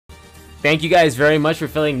Thank you guys very much for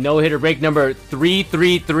filling no hitter break number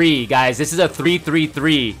 333, guys. This is a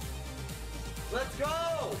 333. Let's go!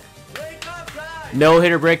 Wake up, guys! No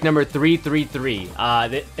hitter break number 333.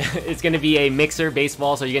 It's gonna be a mixer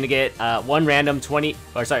baseball, so you're gonna get one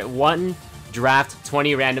draft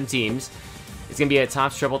 20 random teams. It's gonna be a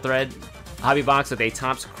Topps triple thread hobby box with a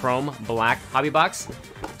Topps Chrome black hobby box.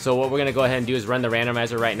 So what we're gonna go ahead and do is run the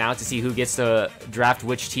randomizer right now to see who gets to draft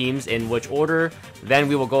which teams in which order. Then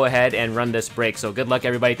we will go ahead and run this break. So good luck,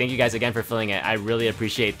 everybody. Thank you guys again for filling it. I really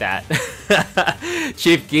appreciate that.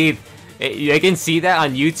 Chief Keith, I can see that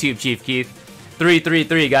on YouTube, Chief Keith.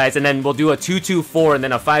 333, guys, and then we'll do a 224 and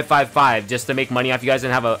then a 555 just to make money off you guys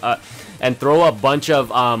and have and throw a bunch of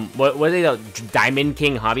what are they, Diamond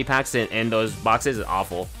King hobby packs in those boxes. Is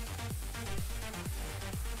awful.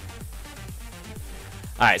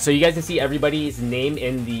 Alright, so you guys can see everybody's name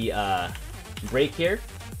in the break here.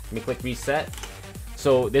 Let me click reset.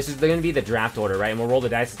 So this is going to be the draft order, right? And we'll roll the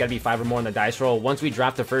dice. It's got to be 5 or more on the dice roll. Once we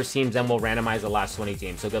draft the first teams, then we'll randomize the last 20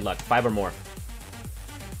 teams. So good luck. 5 or more.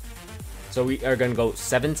 So we are going to go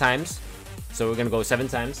 7 times. So we're going to go 7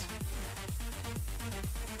 times.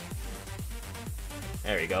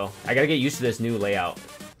 There we go. I got to get used to this new layout.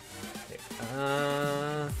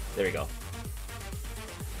 There we go.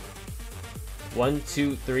 1,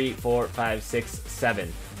 2, 3, 4, 5, 6,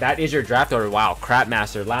 7. That is your draft order. Wow,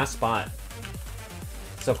 Crapmaster, last spot.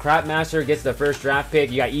 So Crapmaster gets the first draft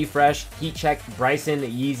pick. You got E-Fresh, Heat Check, Bryson,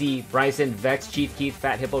 Yeezy, Bryson, Vex, Chief Keith,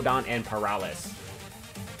 Fat Hippodon, and Paralis.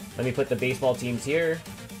 Let me put the baseball teams here.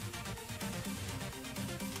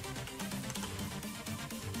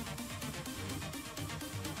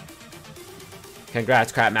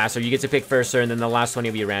 Congrats, Crapmaster. You get to pick first, sir, and then the last 20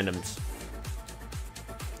 will be randoms.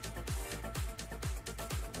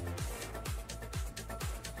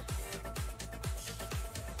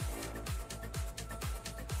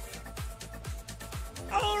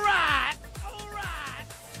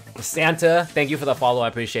 Santa, thank you for the follow. I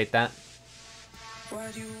appreciate that.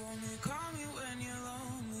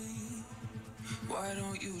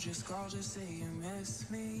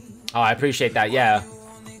 Oh, I appreciate that. Yeah,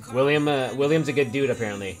 William's a good dude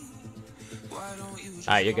apparently. All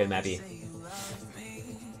right, you're good, Mappy.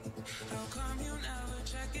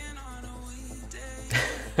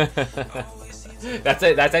 That's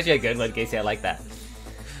actually a good one, Casey. I like that.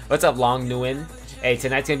 What's up, Long Nguyen? Hey,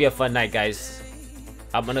 tonight's gonna be a fun night, guys.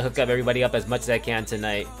 I'm gonna hook up everybody up as much as I can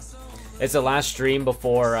tonight. It's the last stream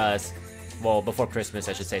before, well, before Christmas,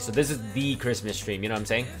 I should say. So this is the Christmas stream, you know what I'm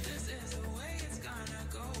saying?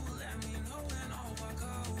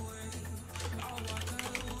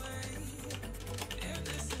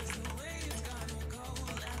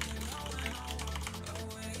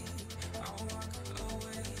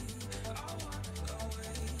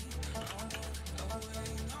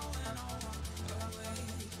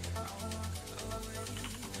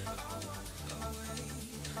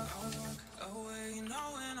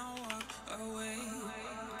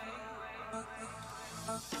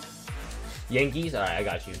 Yankees? Alright, I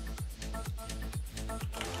got you.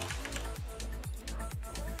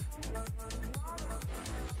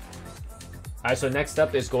 Alright, so next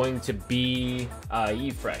up is going to be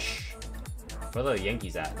E-Fresh. Where are the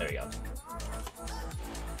Yankees at? There you go.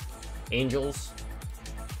 Angels.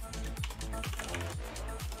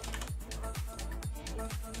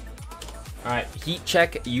 Alright, Heat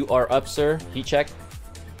Check. You are up, sir. Heat Check.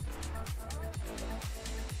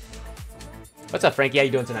 What's up, Frankie? How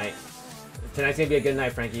you doing tonight? Tonight's gonna be a good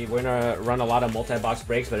night, Frankie. We're gonna run a lot of multi-box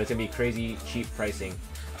breaks, but it's gonna be crazy cheap pricing.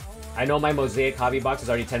 I know my Mosaic hobby box is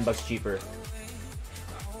already 10 bucks cheaper.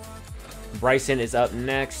 Bryson is up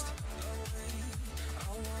next.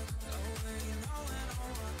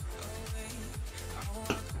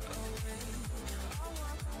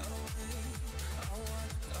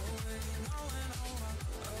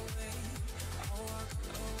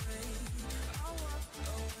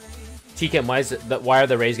 TKM, why are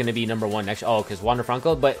the Rays going to be #1 next? Oh, because Wander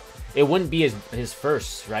Franco, but it wouldn't be his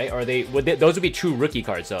first, right? Or those would be 2 rookie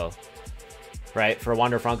cards, though, right? For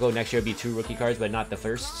Wander Franco, next year would be 2 rookie cards, but not the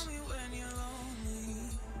first.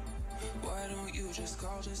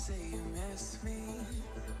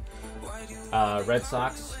 Red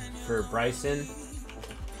Sox for Bryson.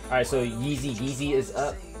 All right, so Yeezy is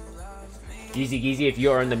up. Yeezy, if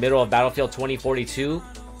you are in the middle of Battlefield 2042.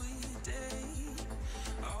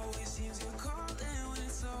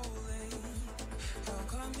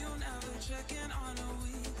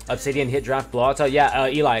 Obsidian hit draft blowout. Yeah,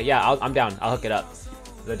 Eli. Yeah, I'm down. I'll hook it up.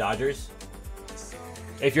 The Dodgers.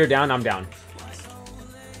 If you're down, I'm down.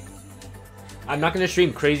 I'm not going to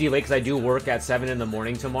stream crazy late because I do work at 7 in the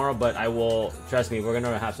morning tomorrow, but I will, trust me, we're going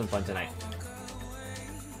to have some fun tonight.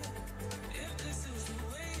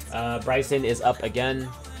 Bryson is up again.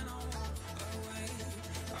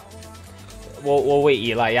 We'll wait,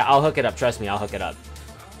 Eli. Yeah, I'll hook it up. Trust me, I'll hook it up.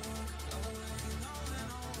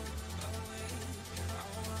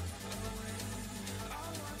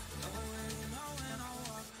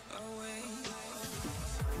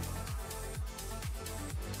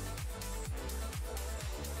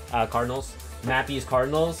 Cardinals. Mappy's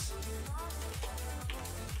Cardinals.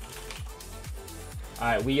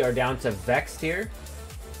 Alright, we are down to Vexed here.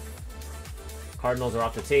 Cardinals are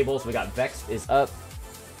off the table, so we got Vexed is up.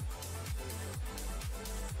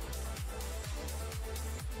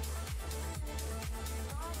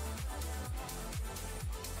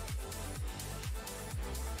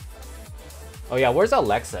 Oh yeah, where's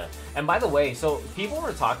Alexa? And by the way, so people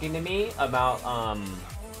were talking to me about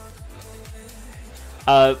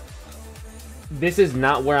this is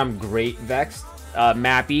not where I'm great, Vexed.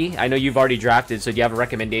 Mappy, I know you've already drafted, so do you have a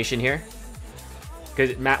recommendation here?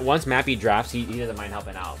 Because once Mappy drafts, he doesn't mind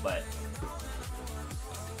helping out, but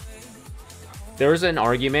there was an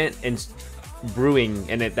argument in brewing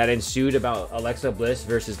and that ensued about Alexa Bliss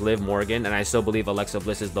versus Liv Morgan, and I still believe Alexa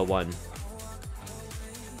Bliss is the one.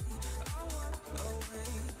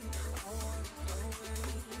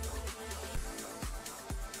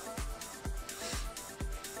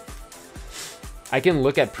 I can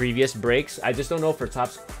look at previous breaks. I just don't know for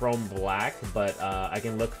Topps Chrome Black, but I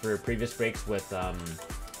can look for previous breaks with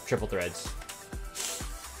triple threads.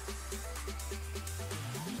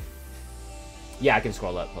 Yeah, I can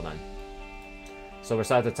scroll up. Hold on. So we're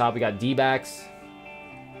starting at the top. We got D-backs.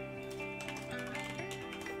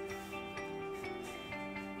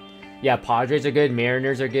 Yeah, Padres are good.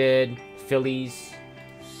 Mariners are good. Phillies.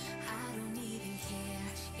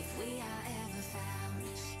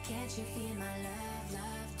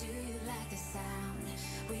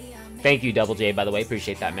 Thank you, Double J, by the way.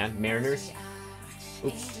 Appreciate that, man. Mariners.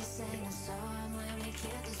 Oops.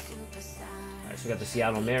 Alright, so we got the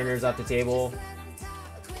Seattle Mariners off the table.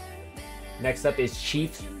 Next up is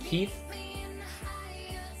Chief Keith.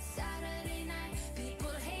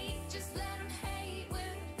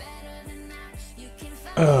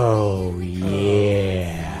 Oh,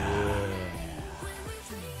 yeah.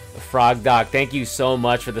 Frog Doc, thank you so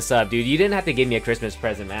much for the sub, dude. You didn't have to give me a Christmas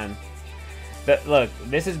present, man. But look,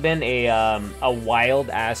 this has been a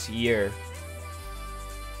wild ass year.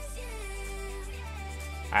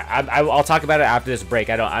 I'll talk about it after this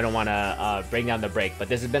break. I don't want to break down the break, but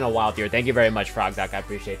this has been a wild year. Thank you very much, Frog Doc. I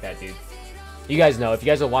appreciate that, dude. You guys know, if you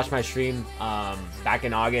guys have watched my stream back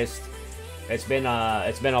in August, it's been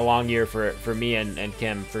a long year for me and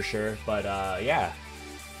Kim for sure. But yeah,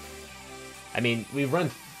 I mean, we've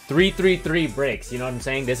run 333 breaks. You know what I'm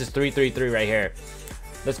saying? This is 333 right here.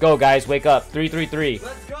 Let's go, guys. Wake up. 333.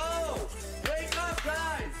 Let's go! Wake up,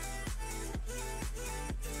 guys!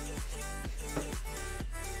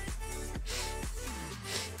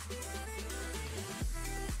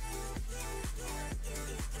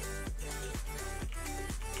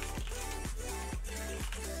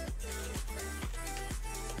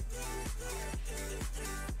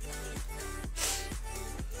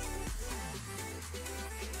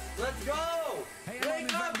 Let's go! Hey,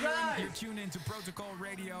 Wake up, guys! You're tuned into Protocol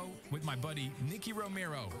Radio with my buddy Nicky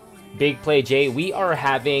Romero. Big Play Jay. We are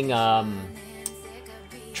having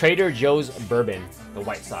Trader Joe's Bourbon. The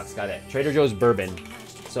White Sox got it. Trader Joe's Bourbon.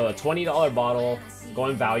 So a $20 bottle.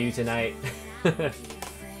 Going value tonight. Fat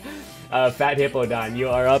Hippodon, you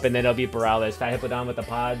are up, and then it'll be Perales. Fat Hippodon with the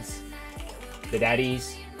pods. The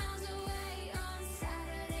daddies.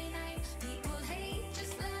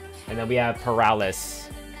 And then we have Perales.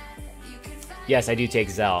 Yes, I do take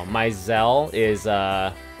Zell. My Zell is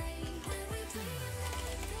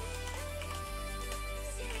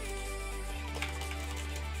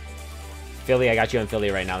Philly. I got you in Philly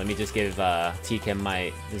right now. Let me just give T-Kim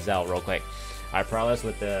my Zell real quick. Alright, Perales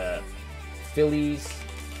with the Phillies.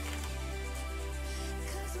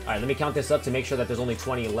 Alright, let me count this up to make sure that there's only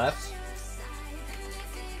 20 left.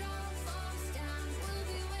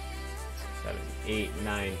 7, 8,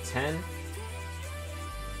 9, 10.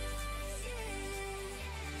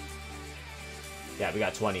 Yeah, we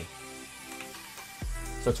got 20.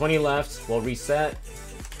 So 20 left. We'll reset.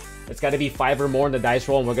 It's got to be 5 or more in the dice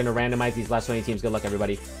roll, and we're going to randomize these last 20 teams. Good luck,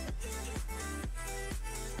 everybody.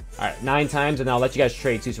 All right, 9 times, and I'll let you guys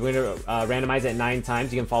trade too. So we're going to randomize it 9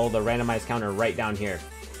 times. You can follow the randomized counter right down here.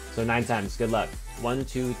 So 9 times. Good luck. 1,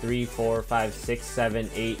 2, 3, 4, 5, 6, 7,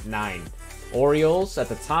 8, 9. Orioles at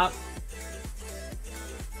the top.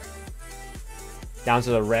 Down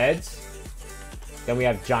to the Reds. Then we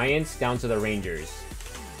have Giants down to the Rangers.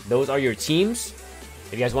 Those are your teams.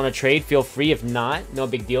 If you guys want to trade, feel free. If not, no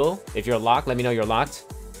big deal. If you're locked, let me know you're locked.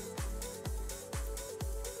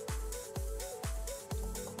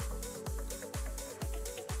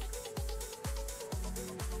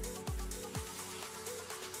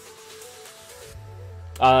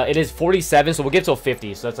 It is 47, so we'll get till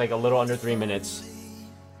 50. So that's like a little under 3 minutes.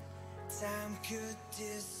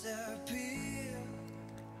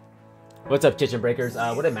 What's up, Kitchen Breakers?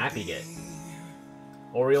 What did Mappy get?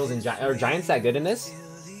 Orioles and Giants. Are Giants that good in this?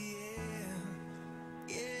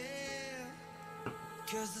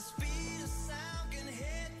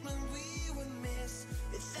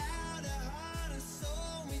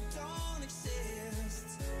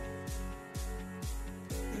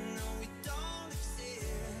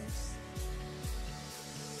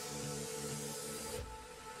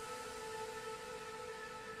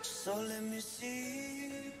 So let me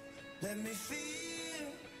see, let me feel,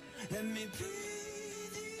 let me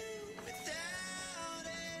breathe you without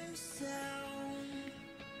a sound.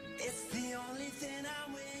 It's the only thing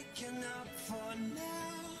I'm waking up for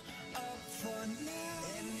now, up for now.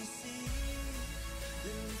 Let me see,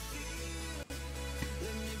 let me feel,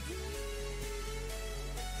 let me breathe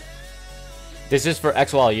without a This is for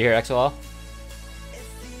XOL. You hear XOL?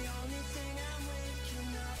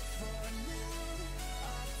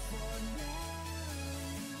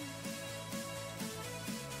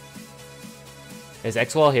 Is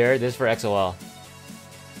XOL here? This is for XOL.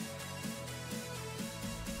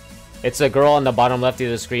 It's a girl on the bottom left of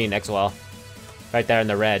the screen, XOL. Right there in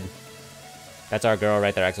the red. That's our girl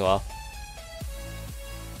right there, XOL.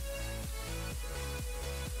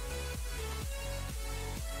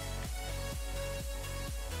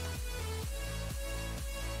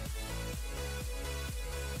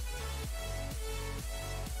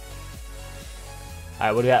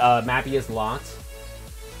 Alright, what do we got? Mappy is locked.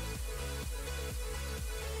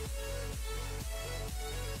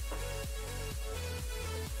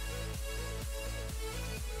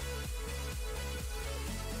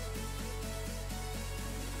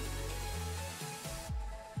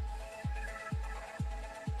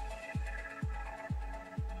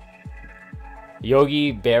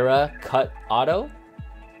 Yogi Berra cut auto.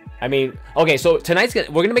 I mean, okay, so tonight's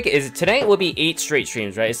we're gonna make it. Is it tonight? Will be 8 straight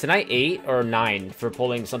streams, right? Is tonight 8 or 9 for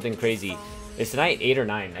pulling something crazy? Is tonight 8 or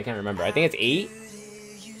 9? I can't remember. I think it's 8.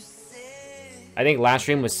 I think last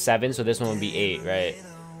stream was 7, so this one will be 8, right?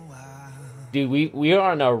 Dude, we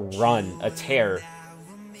are on a run, a tear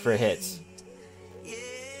for hits.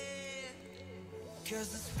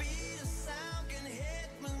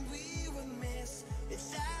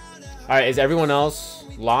 All right, is everyone else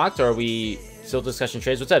locked, or are we still discussing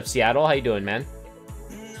trades? What's up, Seattle? How you doing, man?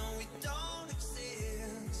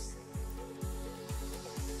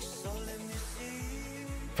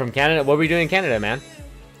 From Canada? What are we doing in Canada, man?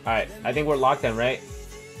 All right, I think we're locked then, right?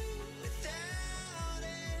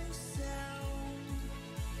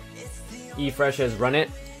 E-Fresh has run it.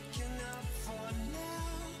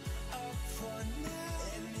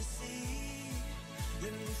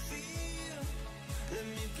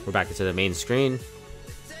 We're back into the main screen.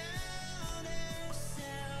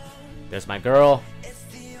 There's my girl.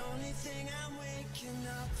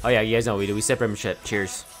 Oh yeah, you guys know we do. We sip and shit.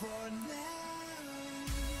 Cheers.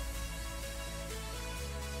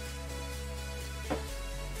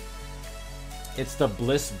 It's the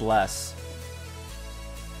Bliss Bless.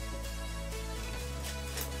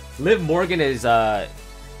 Liv Morgan is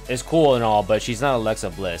cool and all, but she's not Alexa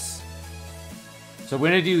Bliss. So we're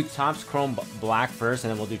gonna do Topps Chrome Black first,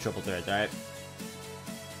 and then we'll do triple threads, alright?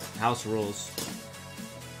 House rules.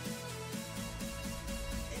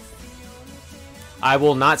 I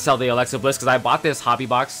will not sell the Alexa Bliss because I bought this hobby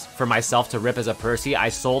box for myself to rip as a Percy. I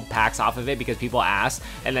sold packs off of it because people asked,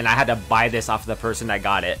 and then I had to buy this off of the person that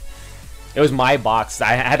got it. It was my box.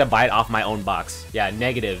 I had to buy it off my own box. Yeah,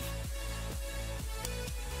 negative.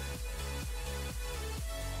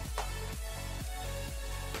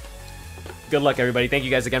 Good luck, everybody. Thank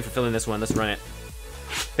you guys again for filling this one. Let's run it.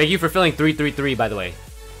 Thank you for filling 333, by the way.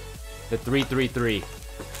 The 333.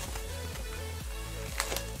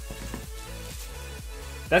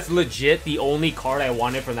 That's legit the only card I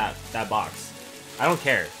wanted from that box. I don't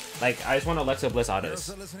care. Like, I just want Alexa Bliss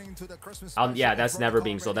autos. Yeah, that's never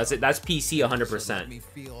being sold. That's it. That's PC 100%.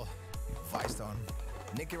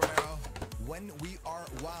 When we are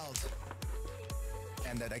wild.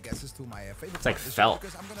 And that, I guess, is to my favorite. It's like felt.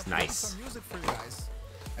 It's nice.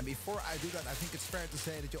 And before I do that, I think it's fair to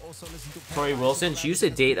say that you also listen to Tori Wilson. She used to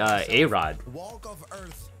date A-Rod. Walk of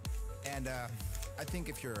Earth. And I think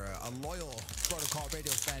if you're a loyal Protocol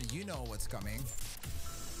Radio fan, you know what's coming.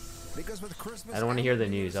 Because with Christmas, I don't want to hear the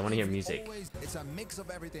news. I want to hear music. It's a mix of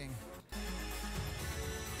everything.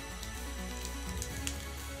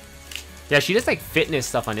 Yeah, she does like fitness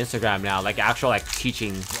stuff on Instagram now, like actual like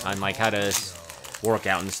teaching on like how to work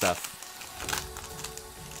out and stuff.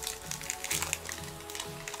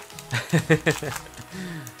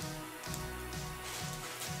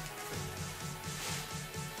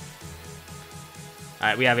 All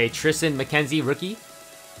right, we have a Tristan McKenzie rookie.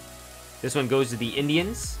 This one goes to the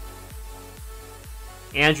Indians.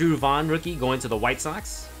 Andrew Vaughn rookie going to the White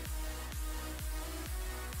Sox.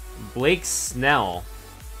 Blake Snell.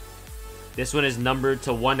 This one is numbered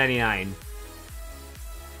to 199.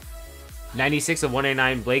 96 of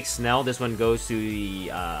 199, Blake Snell. This one goes to the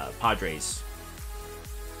Padres.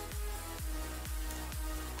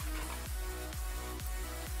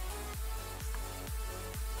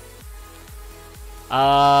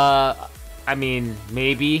 I mean,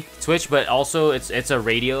 maybe Twitch, but also it's a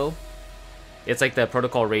radio. It's like the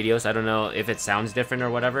protocol radio, so I don't know if it sounds different or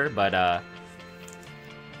whatever, but I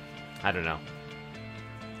don't know.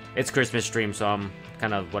 It's Christmas stream, so I'm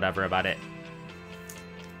kind of whatever about it.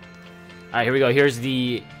 Alright, here we go. Here's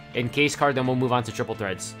the encased card, then we'll move on to triple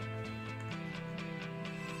threads.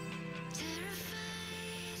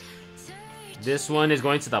 This one is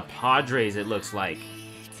going to the Padres, it looks like.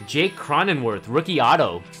 Jake Cronenworth, rookie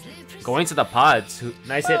auto. Going to the Pods.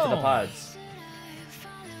 Nice hit for the Pods.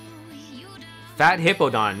 Fat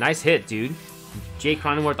Hippodon, nice hit, dude. Jake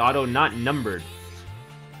Cronenworth auto, not numbered.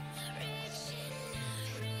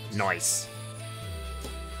 Nice.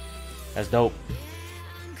 That's dope.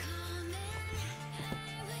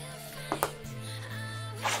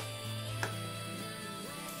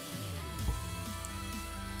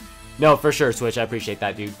 No, for sure, Switch. I appreciate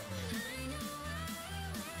that, dude.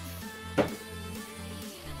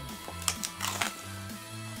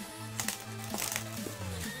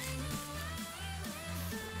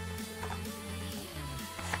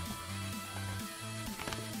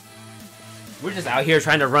 We're just out here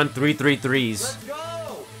trying to run 3-3-3s. Let's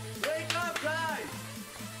go! Wake up, guys!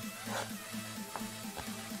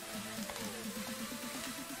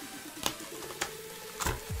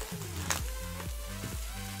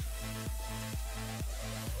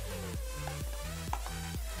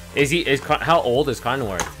 How old is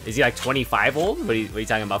Cronenworth? Is he like 25 old? What are you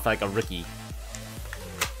talking about for like a rookie?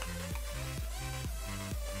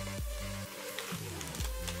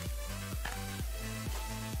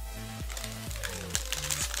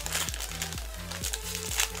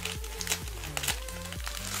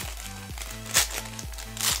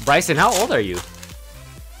 Bryson, how old are you?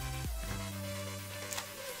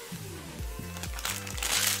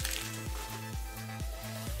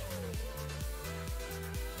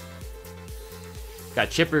 Got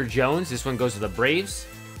Chipper Jones. This one goes to the Braves.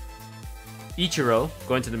 Ichiro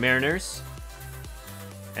going to the Mariners.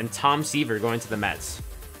 And Tom Seaver going to the Mets.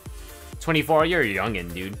 24, you're a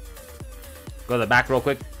youngin', dude. Go to the back real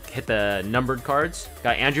quick. Hit the numbered cards.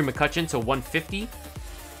 Got Andrew McCutchen to 150.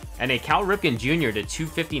 And a Cal Ripken Jr. to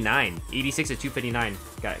 259. 86 to 259.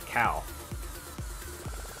 Got Cal.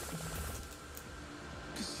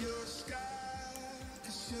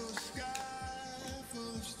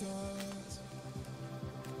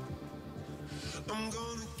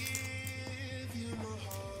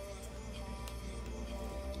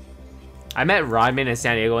 I met Rodman in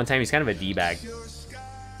San Diego one time. He's kind of a D-bag.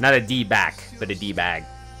 Not a D-back, but a D-bag.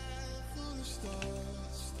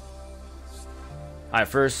 Alright,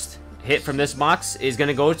 first hit from this box is going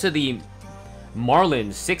to go to the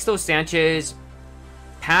Marlins. Sixto Sanchez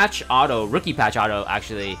patch auto. Rookie patch auto,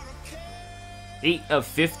 actually. 8 of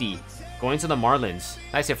 50. Going to the Marlins.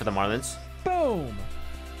 Nice hit for the Marlins. Boom!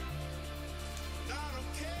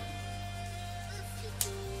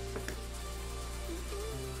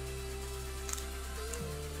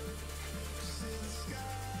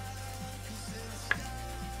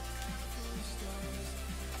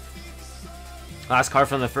 Last card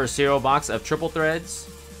from the first cereal box of triple threads.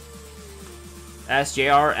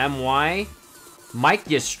 SJRMY. Mike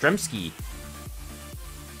Yastrzemski.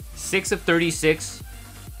 6 of 36.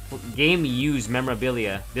 Game used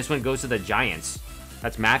memorabilia. This one goes to the Giants.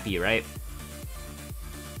 That's Mappy, right?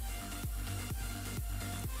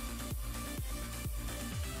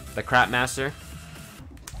 The Crap Master.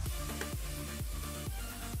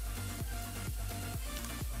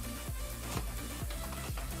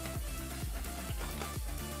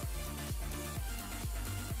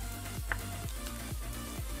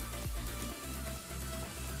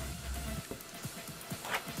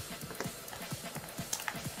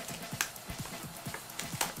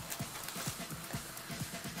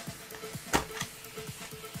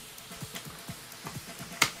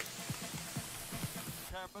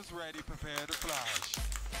 Cameras ready, prepare to flash.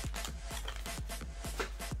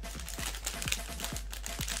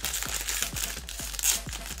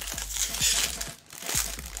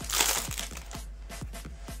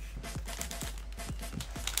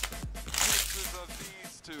 Pictures of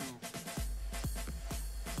these two.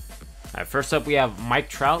 Alright, first up we have Mike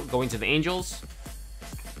Trout going to the Angels.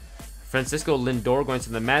 Francisco Lindor going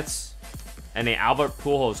to the Mets. And a Albert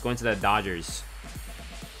Pujols going to the Dodgers.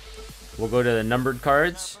 We'll go to the numbered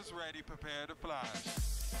cards. Cameras ready, prepare to flash.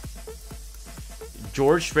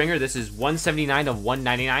 George Springer, this is 179 of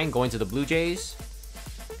 199 going to the Blue Jays.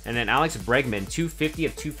 And then Alex Bregman, 250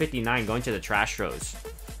 of 259 going to the Trastros.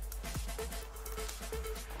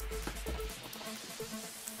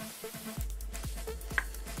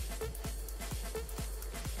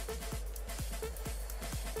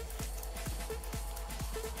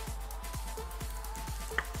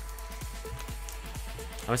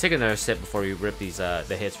 I'm gonna take another sip before we rip these the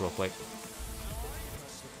hits real quick.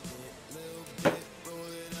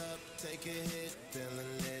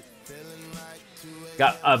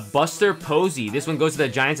 Got a Buster Posey. This one goes to the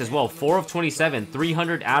Giants as well. 4 of 27,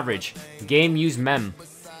 300 average. Game used mem.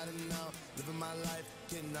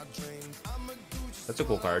 That's a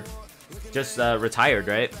cool card. Just retired,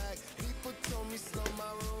 right?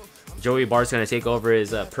 Joey Bart's gonna take over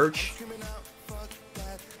his perch.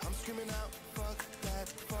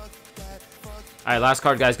 Alright, last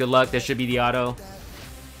card, guys. Good luck. This should be the auto.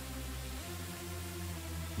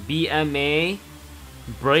 BMA.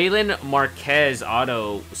 Braylon Marquez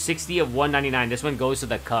auto. 60 of 199. This one goes to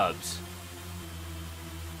the Cubs.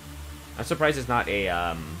 I'm surprised it's not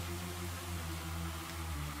a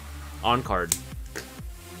on card.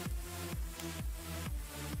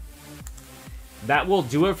 That will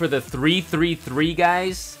do it for the 333,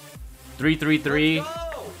 guys. 333.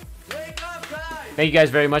 Thank you guys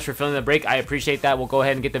very much for filling the break. I appreciate that. We'll go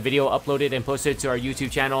ahead and get the video uploaded and posted to our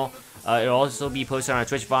YouTube channel. It'll also be posted on our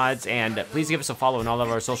Twitch VODs. And please give us a follow on all of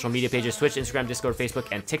our social media pages: Twitch, Instagram, Discord, Facebook,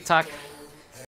 and TikTok.